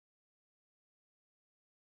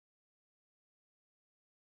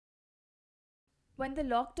When the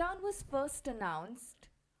lockdown was first announced,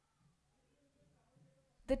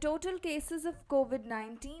 the total cases of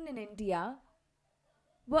COVID-19 in India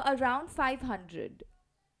were around 500.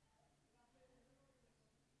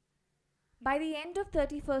 By the end of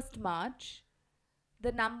 31st March,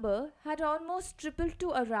 the number had almost tripled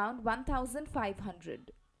to around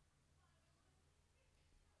 1,500.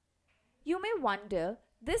 You may wonder,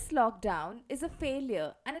 this lockdown is a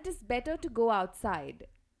failure and it is better to go outside.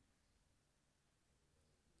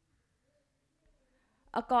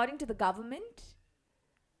 According to the government,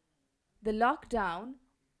 the lockdown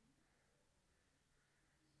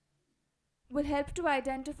will help to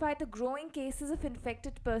identify the growing cases of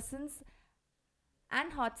infected persons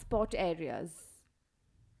and hotspot areas.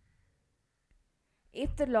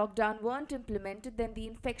 If the lockdown weren't implemented, then the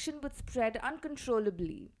infection would spread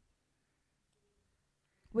uncontrollably.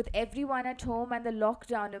 With everyone at home and the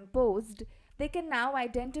lockdown imposed, they can now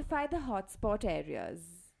identify the hotspot areas.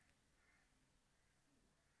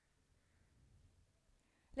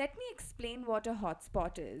 Let me explain what a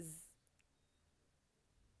hotspot is.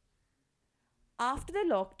 After the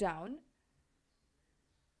lockdown,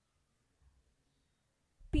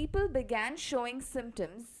 people began showing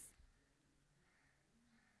symptoms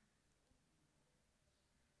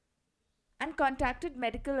and contacted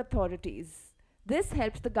medical authorities. This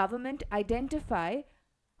helped the government identify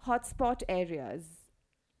hotspot areas.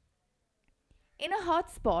 In a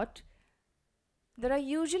hotspot, there are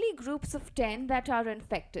usually groups of 10 that are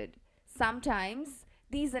infected. Sometimes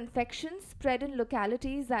these infections spread in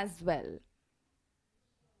localities as well.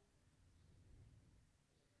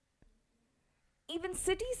 Even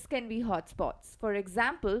cities can be hotspots. For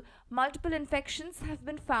example, multiple infections have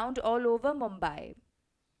been found all over Mumbai.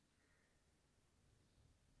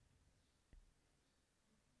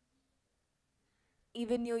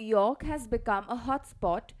 Even New York has become a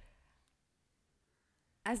hotspot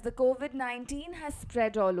as the COVID-19 has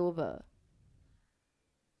spread all over.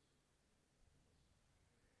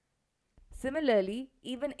 Similarly,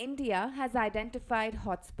 even India has identified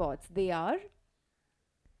hotspots. They are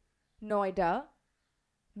Noida,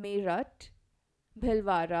 Meerut,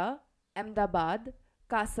 Bhilwara, Ahmedabad,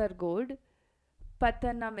 Kasaragod,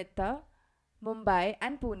 Pathanamthitta, Mumbai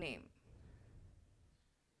and Pune.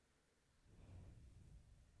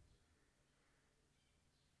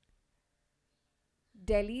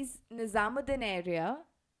 Delhi's Nizamuddin area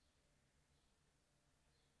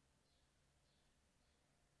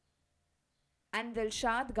and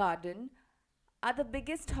Dilshad Garden are the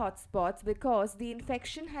biggest hotspots because the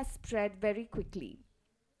infection has spread very quickly.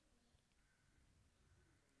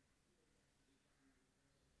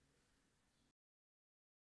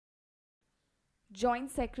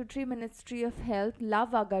 Joint Secretary Ministry of Health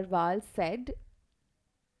Love Agarwal said,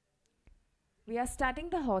 "We are studying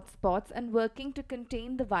the hotspots and working to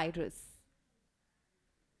contain the virus.